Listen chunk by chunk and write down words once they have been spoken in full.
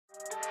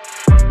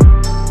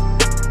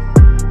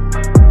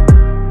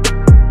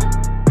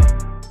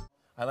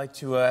I'd like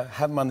to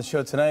have him on the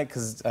show tonight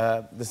because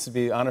this would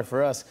be an honor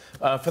for us.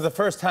 For the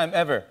first time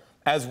ever,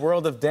 as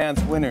World of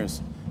Dance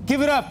winners,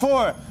 give it up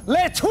for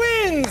Les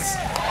Twins!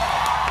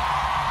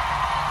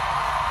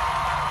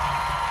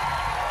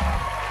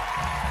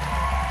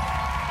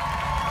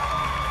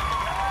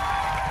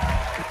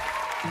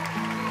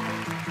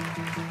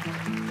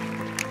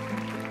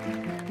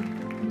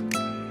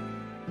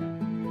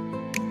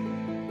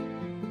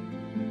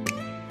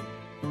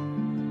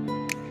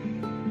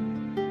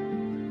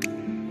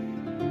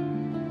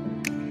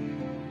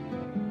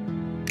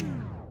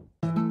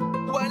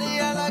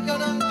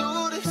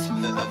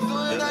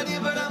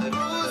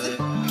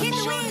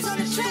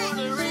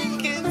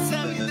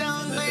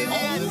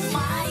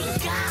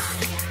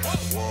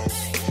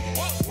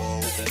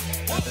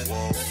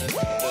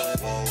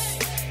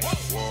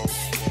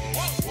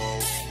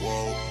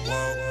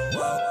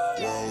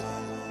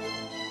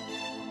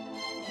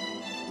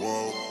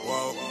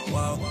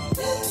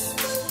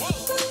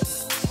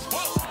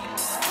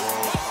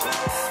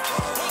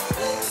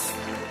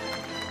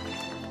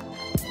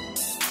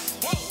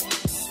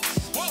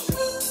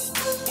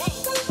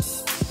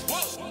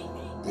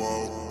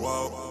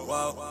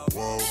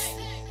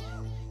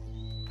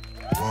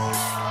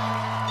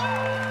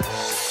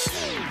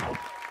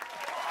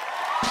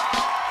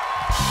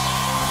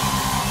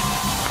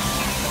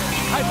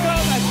 I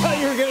thought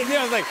you were gonna do it.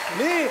 I was like,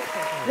 me?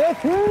 The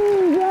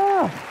Twins,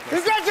 yeah!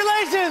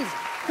 Congratulations!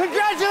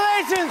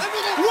 Congratulations!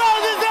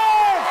 Well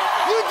deserved!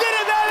 You did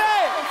it, baby!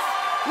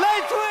 Les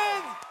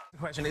Twins! The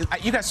question is,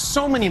 you got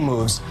so many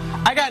moves.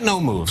 I got no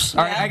moves.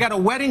 All right, I got a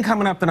wedding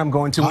coming up that I'm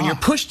going to. When you're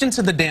pushed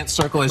into the dance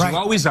circle, as you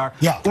always are,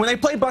 when they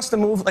play bust a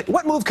move, like,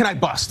 what move can I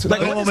bust?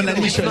 Like, let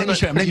me show you. That's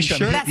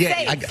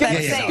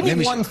safe. Give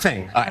me one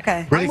thing.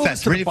 Okay. Really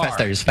fast,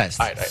 fast.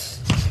 All right.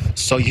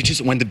 So you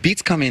just, when the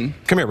beats come in.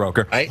 Come here,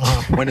 Roker. Right?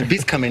 When the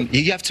beats come in,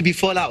 you have to be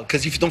full out,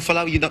 because if you don't fall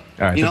out, you don't.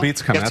 All right, you the know,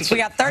 beats come out. We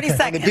got 30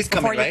 seconds beats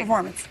before coming, your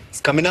performance. It's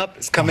coming up,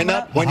 it's coming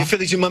up. When you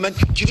feel it's your moment,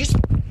 you just.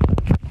 All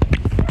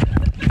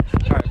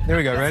right, here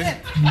we go, ready?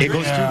 It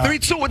goes 2, 3,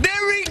 2.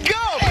 There we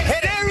go!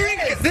 There we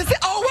go! This is,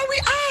 oh, what we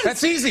on?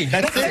 That's easy.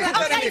 Okay,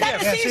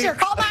 that's a seizure.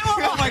 Call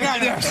 911. Oh my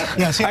God,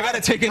 yes. I gotta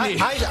take a knee.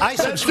 I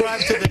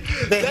subscribe to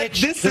the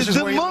hitch. This is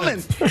the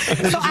moment.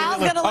 So Al's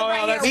gonna look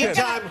right here.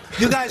 Meantime,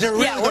 you guys are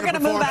really we're gonna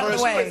move out of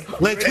the way.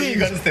 Les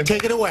Twins,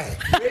 take it away.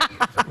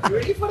 You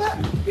ready for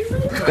that?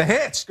 The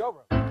hitch. Go,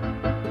 bro.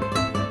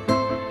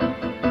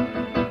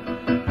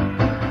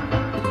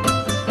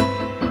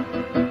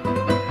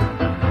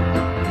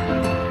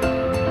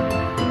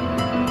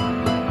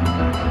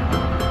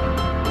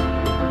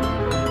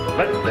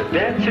 Let the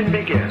dancing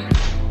begin.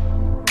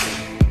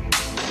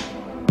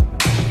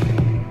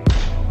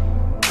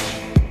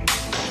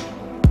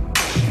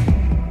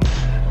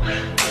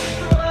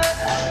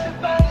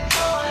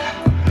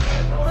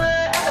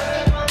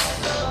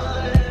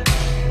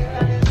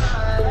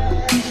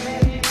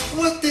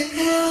 What the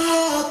hell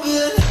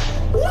happened?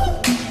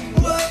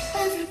 What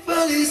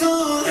everybody's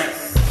on?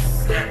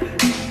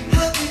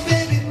 Happy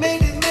baby,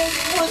 made it,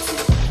 want to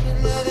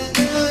let it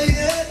know,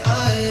 yeah.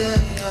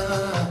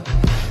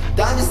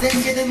 Diamonds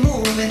dancing and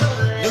moving.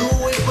 New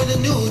wave with a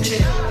new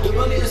chick. The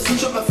money is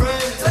switch up my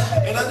friends,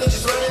 and I think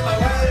she's running my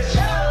way.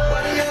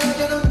 Why the hell I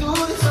gotta do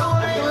this?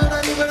 I'm doing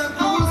nothing but I'm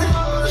losing.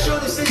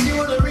 Shorty says she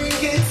wanna ring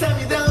it, tell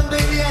me down,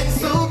 baby, I ain't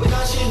stupid.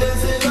 Now she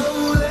dancing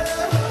lonely.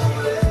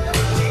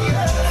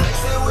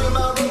 Flexing with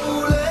my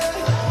roller.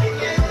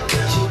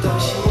 She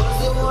thought she was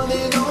the one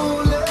and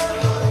only.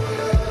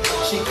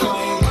 She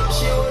claimed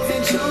she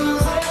wasn't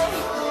choosing.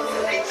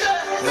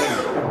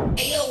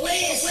 Hey, yo,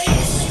 Wiz.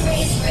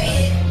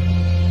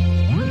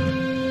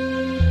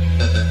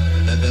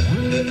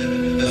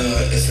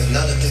 It's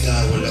another thing that I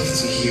would love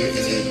to hear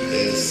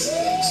is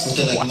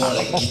something like more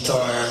like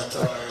guitar,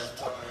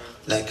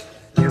 like.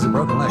 He has a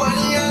broken leg. Why the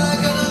hell I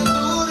gotta do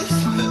this?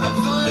 I'm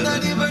doing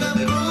nothing but I'm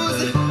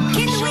losing.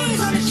 Get your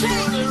wings on the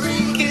track. The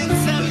ring can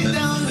tell me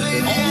down,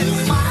 baby. Oh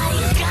my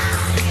God.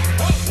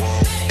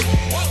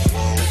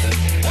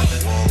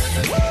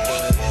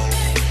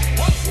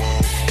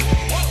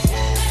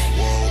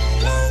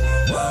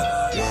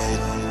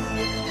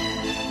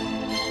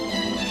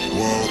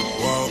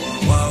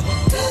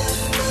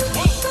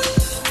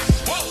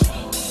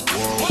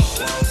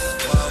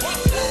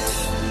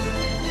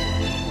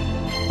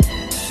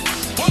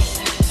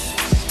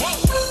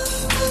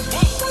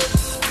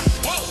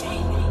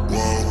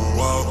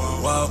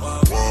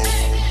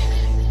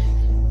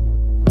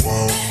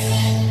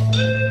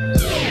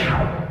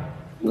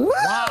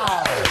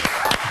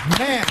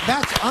 Man,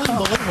 that's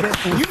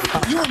unbelievable.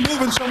 You were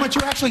moving so much,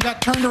 you actually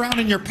got turned around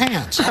in your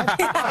pants.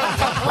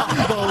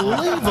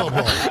 Unbelievable.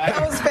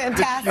 That was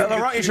fantastic.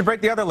 Laurent, you should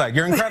break the other leg.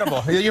 You're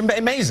incredible. You're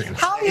amazing.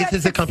 How you It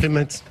is a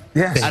compliment.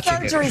 Yes.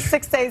 surgery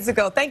 6 days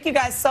ago. Thank you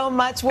guys so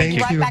much. We'll be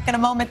right back in a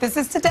moment. This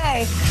is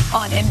Today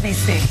on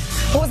NBC.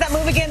 What was that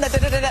move again? The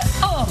da-da-da-da.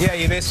 Oh. Yeah,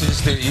 you basically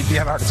just you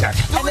have a heart attack.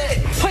 And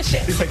then push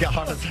it. It's like a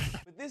heart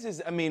attack. guys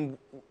is, I mean,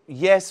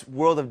 yes,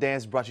 World of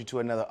Dance brought you to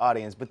another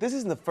audience, but this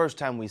isn't the first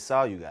time we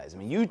saw you guys. I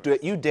mean, you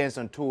danced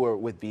on tour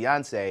with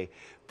Beyonce,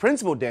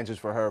 principal dancers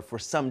for her for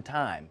some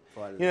time.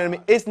 You know what I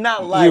mean? It's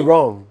not like... You're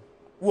wrong.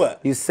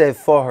 What? You said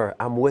for her,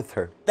 I'm with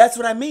her. That's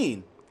what I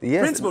mean.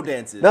 Yes. Principal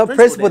dances. No,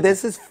 principal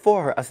dances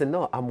for her. I said,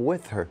 no, I'm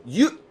with her.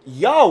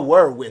 Y'all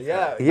were with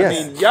her. Yes.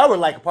 I mean, y'all were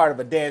like a part of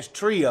a dance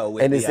trio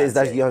with And Beyonce. it says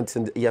that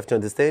you have to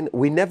understand,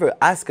 we never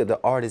ask the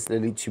artist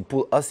literally to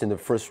put us in the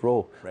first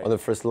row, on the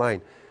first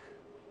line.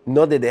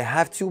 Not that they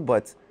have to,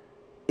 but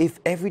if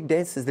every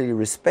dancer really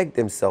respect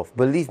themselves,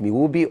 believe me,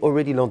 we'll be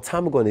already long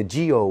time ago in a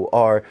Geo,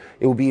 or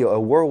it will be a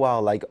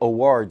worldwide like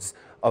awards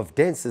of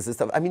dances and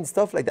stuff. I mean,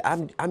 stuff like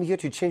that. I'm here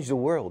to change the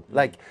world.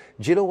 Like,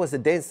 J.Lo was a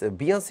dancer.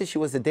 Beyonce, she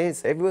was a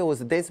dancer. Everyone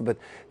was a dancer, but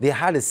they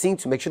had a scene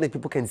to make sure that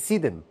people can see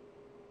them.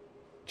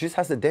 Just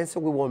as a dancer,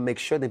 we want to make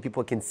sure that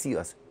people can see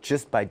us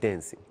just by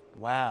dancing.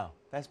 Wow,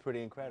 that's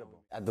pretty incredible.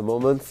 At the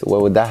moment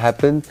when that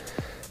happened,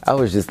 I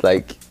was just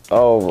like,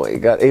 oh my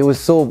God. It was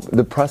so,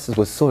 the process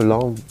was so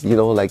long, you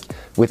know, like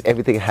with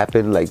everything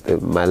happened, like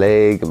my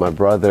leg, my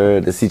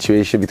brother, the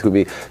situation between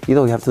me. You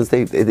know, you have to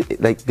say,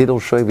 like they don't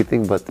show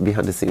everything, but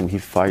behind the scene, he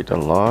fight a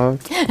lot.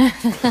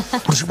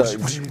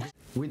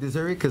 We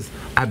deserve it because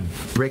I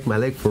break my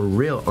leg for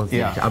real on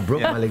stage. I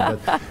broke my leg,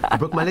 but I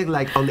broke my leg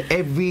like on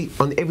every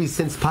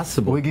sense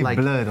possible. We give like,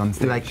 blood on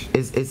stage. Like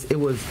it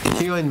was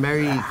Trio and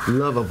Mary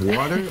love of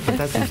water, but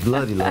that's his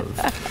bloody love.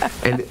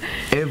 And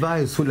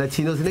everybody was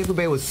Latinos, and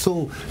everybody was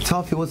so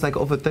tough. It was like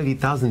over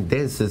 30,000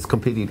 dancers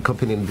competing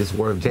in this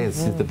world of dance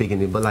since the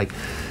beginning. But like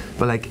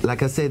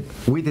I said,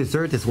 we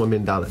deserve this $1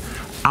 million.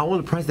 I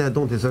want a prize that I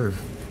don't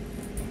deserve.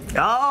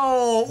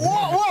 Oh,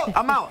 whoa,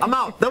 I'm out.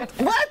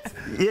 What?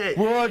 Yeah.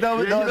 Whoa,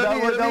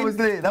 that was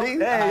lit.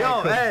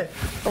 Hey.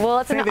 Well,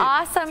 it's an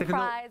awesome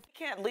prize.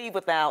 You can't leave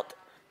without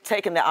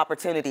taking the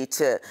opportunity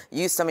to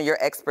use some of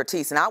your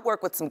expertise. And I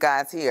work with some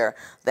guys here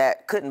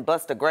that couldn't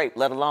bust a grape,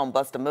 let alone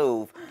bust a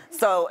move.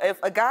 So if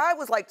a guy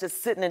was like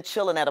just sitting and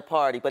chilling at a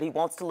party, but he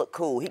wants to look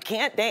cool, he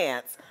can't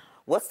dance,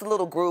 what's the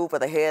little groove or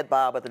the head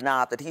bob or the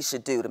knob that he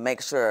should do to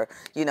make sure,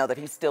 you know, that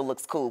he still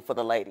looks cool for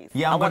the ladies?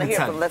 Yeah, I want to hear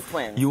from Les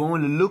Twins. You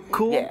want to look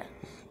cool? Yeah.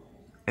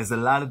 There's a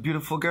lot of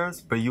beautiful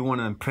girls, but you want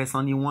to impress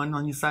on one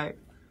on your side?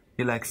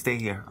 You're like, stay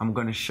here. I'm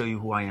going to show you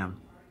who I am.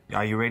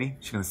 Are you ready?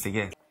 She's going to say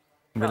yes.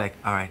 Be like,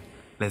 all right,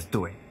 let's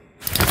do it.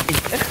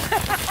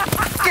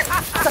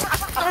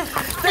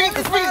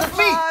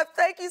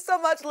 Thank you so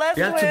much, Les Twins.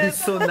 You have to be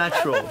so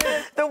natural.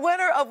 The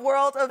winner of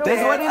World of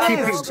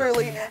Dance is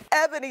truly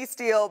Ebony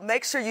Steele.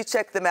 Make sure you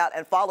check them out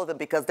and follow them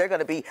because they're going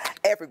to be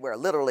everywhere,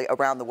 literally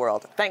around the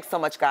world. Thanks so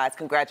much, guys.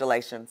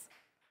 Congratulations.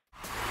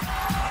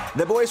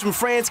 The boys from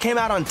France came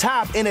out on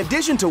top. In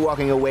addition to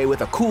walking away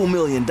with a cool $1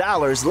 million,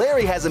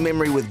 Larry has a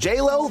memory with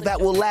J.Lo that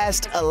will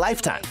last a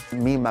lifetime.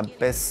 Me, my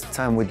best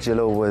time with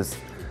J.Lo was,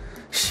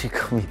 she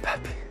called me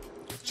Papi.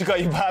 She called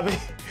you Bobby?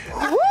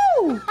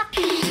 Woo!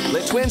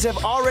 The twins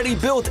have already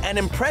built an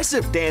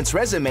impressive dance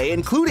resume,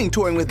 including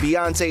touring with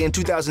Beyonce in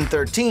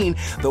 2013.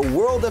 The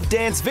World of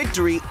Dance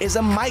victory is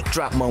a mic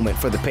drop moment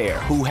for the pair,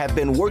 who have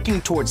been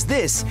working towards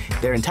this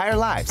their entire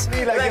lives.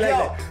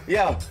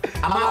 Yo,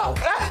 I'm out.